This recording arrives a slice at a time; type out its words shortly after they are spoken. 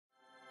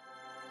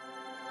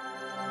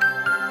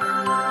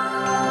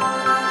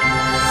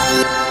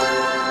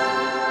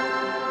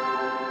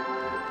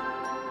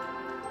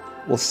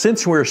Well,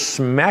 since we're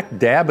smack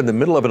dab in the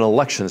middle of an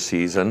election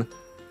season,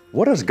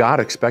 what does God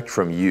expect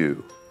from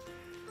you?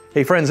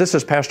 Hey friends, this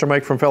is Pastor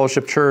Mike from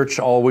Fellowship Church.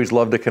 Always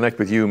love to connect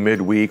with you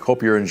midweek.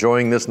 Hope you're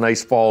enjoying this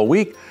nice fall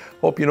week.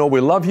 Hope you know we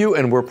love you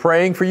and we're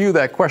praying for you.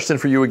 That question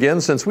for you again,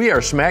 since we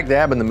are smack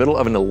dab in the middle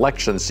of an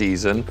election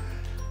season,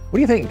 what do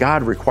you think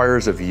God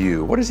requires of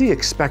you? What does He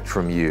expect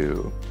from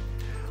you?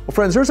 Well,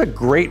 friends, there's a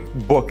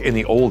great book in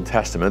the Old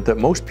Testament that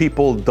most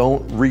people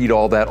don't read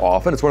all that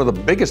often. It's one of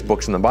the biggest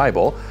books in the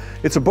Bible.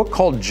 It's a book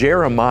called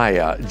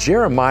Jeremiah.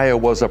 Jeremiah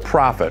was a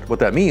prophet. What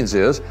that means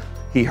is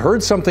he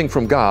heard something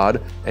from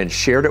God and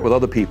shared it with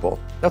other people.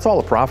 That's all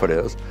a prophet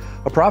is.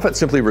 A prophet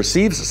simply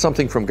receives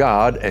something from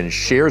God and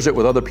shares it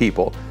with other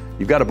people.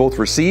 You've got to both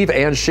receive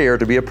and share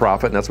to be a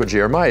prophet, and that's what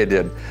Jeremiah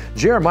did.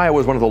 Jeremiah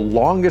was one of the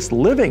longest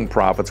living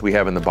prophets we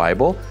have in the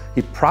Bible.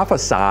 He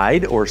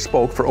prophesied or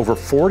spoke for over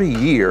 40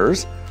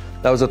 years.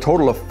 That was a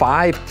total of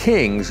 5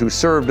 kings who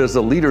served as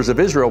the leaders of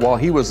Israel while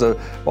he was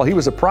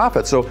a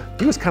prophet. So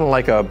he was kind of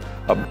like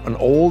an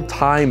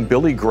old-time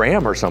Billy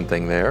Graham or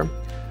something there.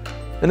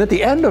 And at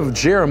the end of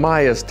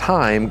Jeremiah's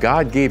time,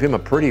 God gave him a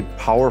pretty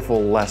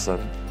powerful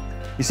lesson.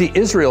 You see,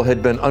 Israel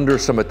had been under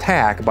some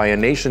attack by a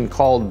nation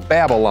called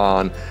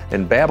Babylon,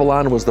 and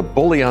Babylon was the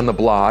bully on the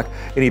block,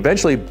 and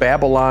eventually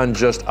Babylon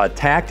just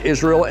attacked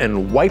Israel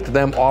and wiped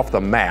them off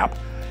the map.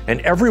 And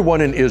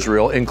everyone in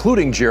Israel,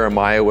 including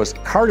Jeremiah, was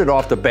carted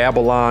off to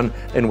Babylon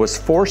and was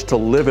forced to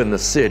live in the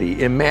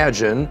city.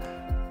 Imagine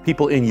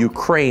people in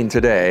Ukraine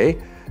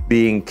today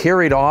being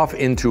carried off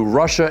into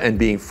Russia and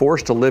being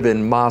forced to live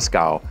in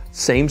Moscow.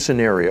 Same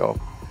scenario.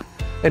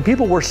 And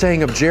people were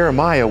saying of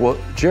Jeremiah, well,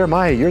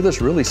 Jeremiah, you're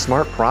this really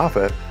smart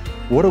prophet.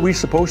 What are we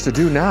supposed to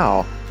do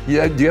now? Do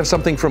you have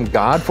something from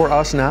God for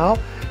us now?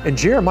 And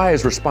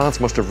Jeremiah's response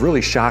must have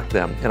really shocked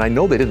them. And I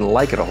know they didn't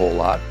like it a whole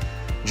lot.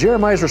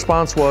 Jeremiah's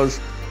response was,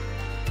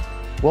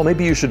 well,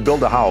 maybe you should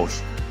build a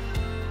house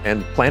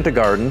and plant a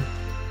garden,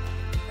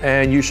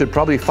 and you should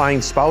probably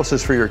find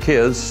spouses for your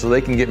kids so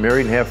they can get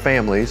married and have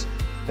families.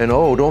 And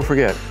oh, don't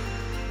forget,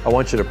 I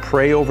want you to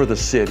pray over the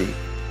city.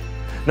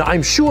 Now,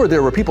 I'm sure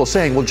there were people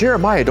saying, well,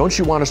 Jeremiah, don't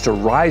you want us to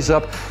rise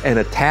up and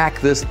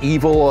attack this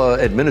evil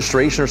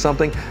administration or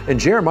something? And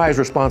Jeremiah's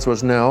response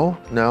was, no,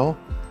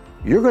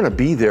 you're going to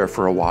be there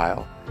for a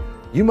while.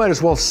 You might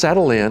as well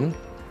settle in,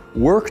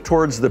 work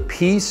towards the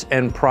peace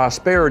and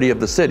prosperity of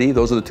the city.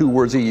 Those are the 2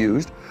 words he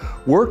used.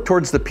 Work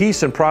towards the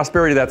peace and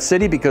prosperity of that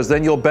city, because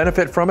then you'll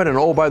benefit from it. And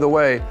oh, by the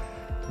way,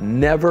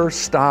 never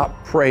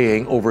stop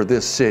praying over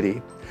this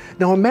city.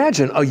 Now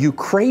imagine a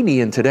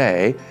Ukrainian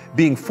today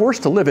being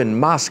forced to live in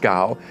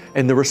Moscow,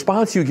 and the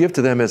response you give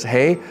to them is,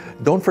 hey,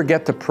 don't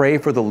forget to pray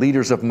for the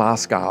leaders of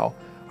Moscow.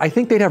 I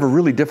think they'd have a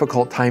really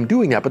difficult time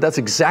doing that, but that's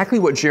exactly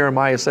what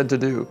Jeremiah said to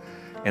do.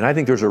 And I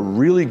think there's a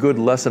really good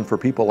lesson for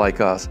people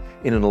like us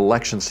in an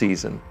election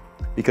season.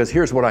 Because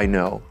here's what I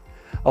know.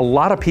 A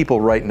lot of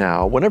people right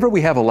now, whenever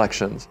we have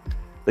elections,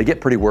 they get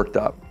pretty worked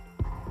up.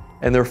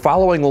 And they're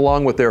following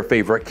along with their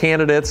favorite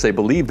candidates. They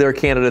believe their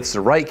candidate's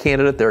the right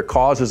candidate, their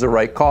cause is the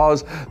right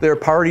cause, their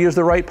party is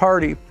the right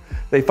party.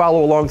 They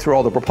follow along through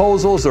all the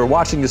proposals. They're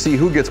watching to see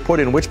who gets put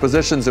in which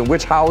positions in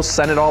which House,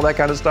 Senate, all that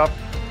kind of stuff.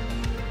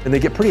 And they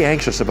get pretty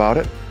anxious about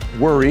it,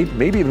 worried,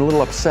 maybe even a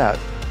little upset.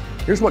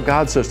 Here's what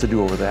God says to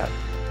do over that.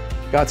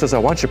 God says, I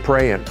want you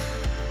praying,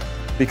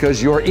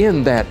 because you're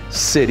in that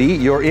city,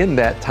 you're in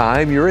that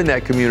time, you're in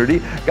that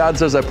community. God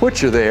says, I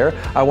put you there.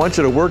 I want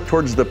you to work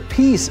towards the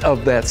peace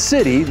of that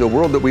city, the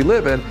world that we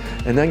live in.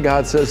 And then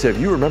God says,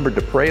 have you remembered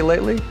to pray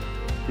lately?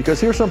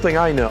 Because here's something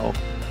I know.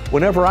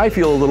 Whenever I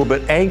feel a little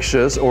bit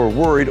anxious or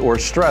worried or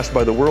stressed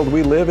by the world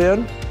we live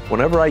in,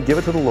 whenever I give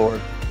it to the Lord,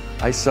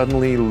 I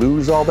suddenly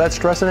lose all that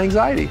stress and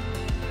anxiety.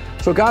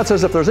 So God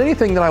says, if there's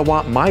anything that I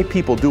want my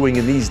people doing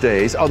in these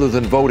days, other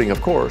than voting,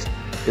 of course,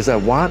 is I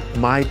want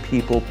my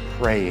people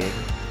praying.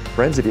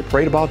 Friends, if you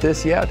prayed about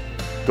this yet,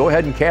 go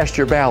ahead and cast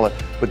your ballot,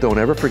 but don't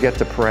ever forget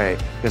to pray,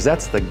 because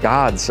that's the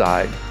God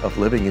side of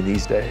living in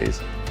these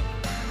days.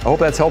 I hope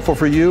that's helpful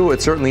for you.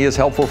 It certainly is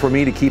helpful for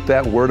me to keep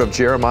that word of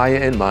Jeremiah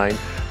in mind.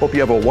 Hope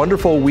you have a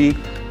wonderful week.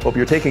 Hope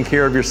you're taking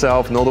care of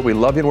yourself. Know that we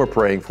love you and we're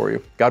praying for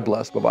you. God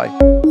bless.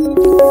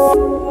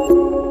 Bye-bye.